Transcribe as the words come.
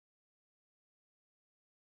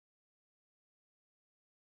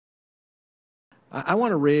I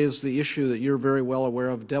want to raise the issue that you're very well aware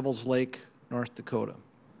of, Devil's Lake, North Dakota.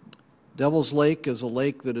 Devil's Lake is a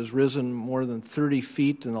lake that has risen more than 30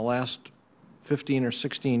 feet in the last 15 or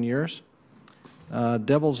 16 years.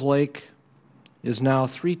 Devil's Lake is now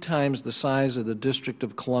 3 times the size of the District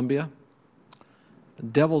of Columbia.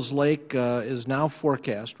 Devil's Lake is now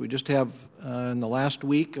forecast. We just have, in the last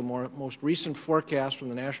week, a most recent forecast from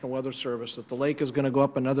the National Weather Service that the lake is going to go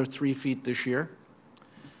up another 3 feet this year.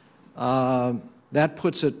 That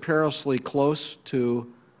puts it perilously close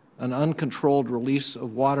to an uncontrolled release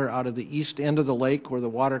of water out of the east end of the lake, where the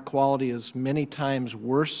water quality is many times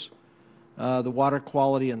worse the water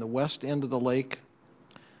quality in the west end of the lake.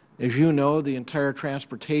 As you know, the entire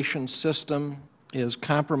transportation system is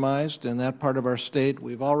compromised in that part of our state.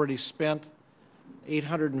 We've already spent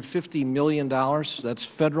 $850 million, that's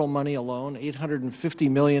federal money alone,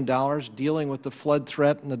 $850 million dealing with the flood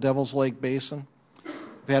threat in the Devil's Lake Basin.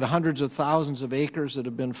 We've had hundreds of thousands of acres that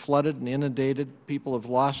have been flooded and inundated. People have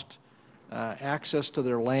lost access to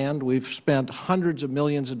their land. We've spent hundreds of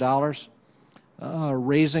millions of dollars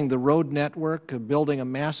raising the road network, building a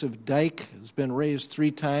massive dike. It's been raised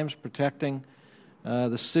 3 times, protecting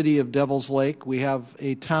the city of Devil's Lake. We have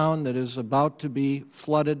a town that is about to be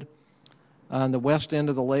flooded on the west end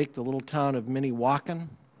of the lake, the little town of Minnewacan.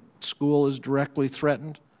 School is directly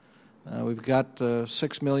threatened. We've got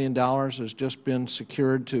 $6 million has just been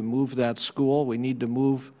secured to move that school. We need to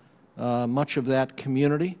move much of that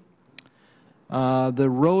community. The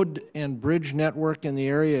road and bridge network in the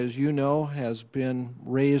area, as you know, has been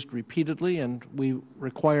raised repeatedly, and we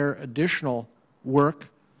require additional work,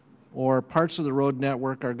 or parts of the road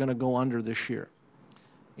network are going to go under this year.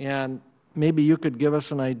 And maybe you could give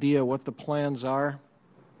us an idea what the plans are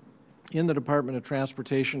in the Department of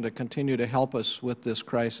Transportation to continue to help us with this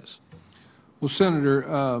crisis. Well,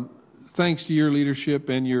 Senator, thanks to your leadership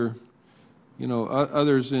and your,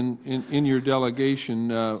 others in your delegation,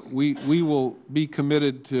 we will be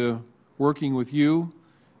committed to working with you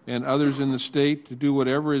and others in the state to do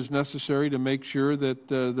whatever is necessary to make sure that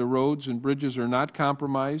the roads and bridges are not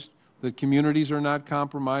compromised, that communities are not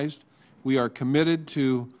compromised. We are committed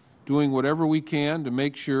to doing whatever we can to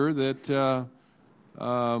make sure that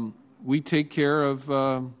we take care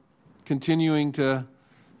of continuing to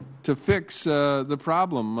fix the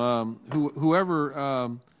problem.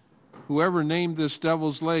 Whoever named this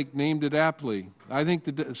Devil's Lake named it aptly. I think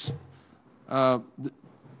the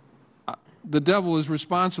devil is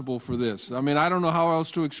responsible for this. I mean, I don't know how else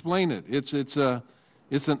to explain it. It's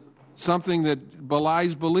something that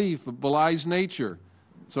belies belief, belies nature.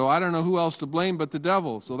 So I don't know who else to blame but the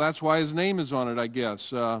devil. So that's why his name is on it, I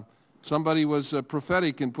guess. Somebody was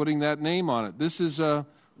prophetic in putting that name on it. This is a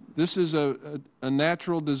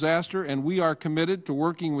natural disaster, and we are committed to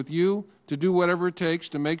working with you to do whatever it takes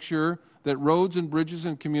to make sure that roads and bridges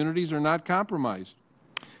and communities are not compromised.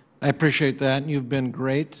 I appreciate that, and you've been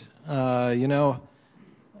great. I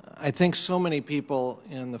think so many people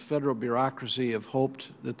in the federal bureaucracy have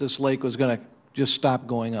hoped that this lake was going to just stop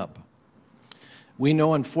going up. We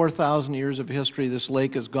know in 4,000 years of history this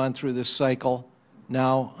lake has gone through this cycle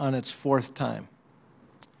now on its 4th time.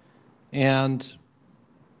 And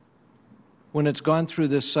when it's gone through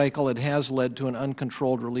this cycle, it has led to an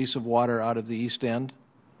uncontrolled release of water out of the east end.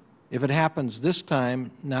 If it happens this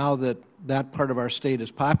time, now that that part of our state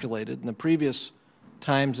is populated, in the previous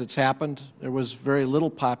times it's happened, there was very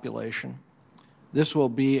little population, this will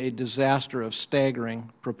be a disaster of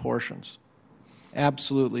staggering proportions,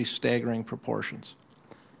 absolutely staggering proportions.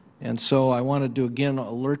 And so I wanted to again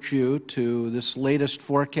alert you to this latest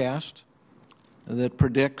forecast that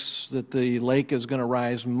predicts that the lake is going to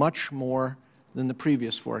rise much more than the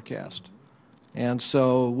previous forecast. And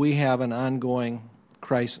so we have an ongoing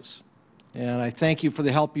crisis. And I thank you for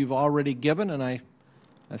the help you've already given, and I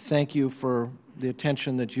thank you for the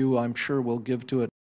attention that you, I'm sure, will give to it